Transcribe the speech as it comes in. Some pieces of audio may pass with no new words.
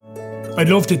I'd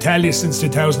love to tell you since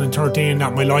 2013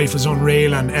 that my life is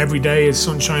unreal and every day is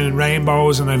sunshine and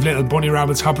rainbows and I've little bunny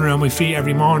rabbits hopping around my feet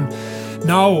every morning.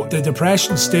 No, the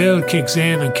depression still kicks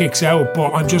in and kicks out,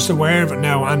 but I'm just aware of it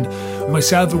now, and my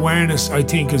self-awareness, I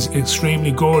think, is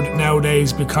extremely good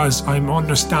nowadays because I'm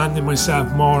understanding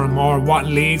myself more and more. What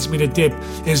leads me to dip?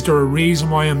 Is there a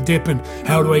reason why I'm dipping?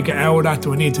 How do I get out of that?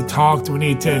 Do I need to talk? Do I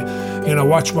need to,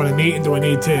 watch what I'm eating? Do I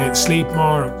need to sleep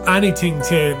more? Anything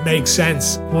to make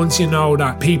sense. Once you know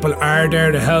that people are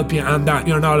there to help you and that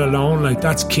you're not alone, like,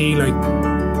 that's key,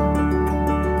 like.